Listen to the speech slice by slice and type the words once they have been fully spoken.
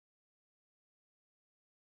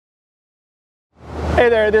Hey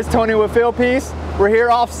there, this is Tony with Fieldpiece. We're here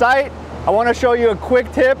off site. I want to show you a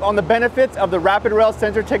quick tip on the benefits of the rapid rail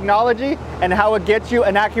sensor technology and how it gets you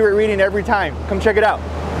an accurate reading every time. Come check it out.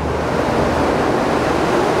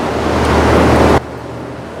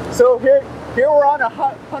 So here we're on a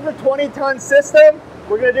 120-ton system.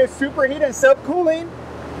 We're going to do superheat and subcooling.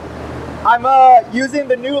 I'm using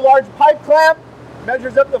the new large pipe clamp.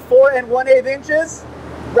 Measures up to 4 1/8 inches.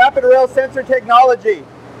 Rapid rail sensor technology.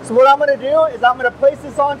 So what I'm going to do is I'm going to place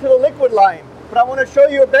this onto the liquid line, but I want to show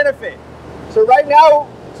you a benefit. So right now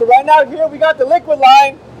here we got the liquid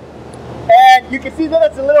line, and you can see that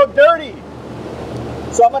it's a little dirty.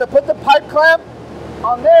 So I'm going to put the pipe clamp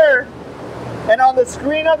on there, and on the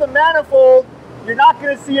screen of the manifold, you're not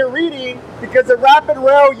going to see a reading because the rapid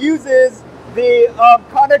rail uses the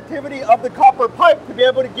conductivity of the copper pipe to be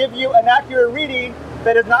able to give you an accurate reading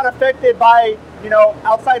that is not affected by,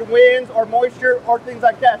 outside winds or moisture or things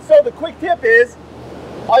like that. So the quick tip is,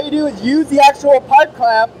 all you do is use the actual pipe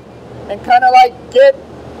clamp and kind of like get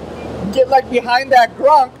like behind that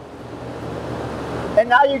grunk, and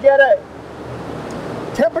now you get a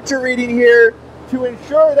temperature reading here to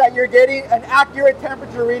ensure that you're getting an accurate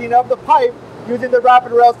temperature reading of the pipe using the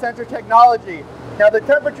rapid rail sensor technology. Now the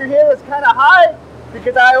temperature here is kind of high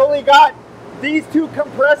because I only got these 2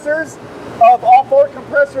 compressors of all 4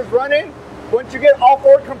 compressors running. Once you get all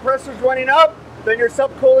 4 compressors running up, then your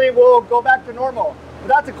subcooling will go back to normal. So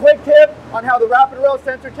that's a quick tip on how the rapid rail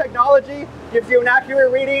sensor technology gives you an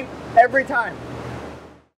accurate reading every time.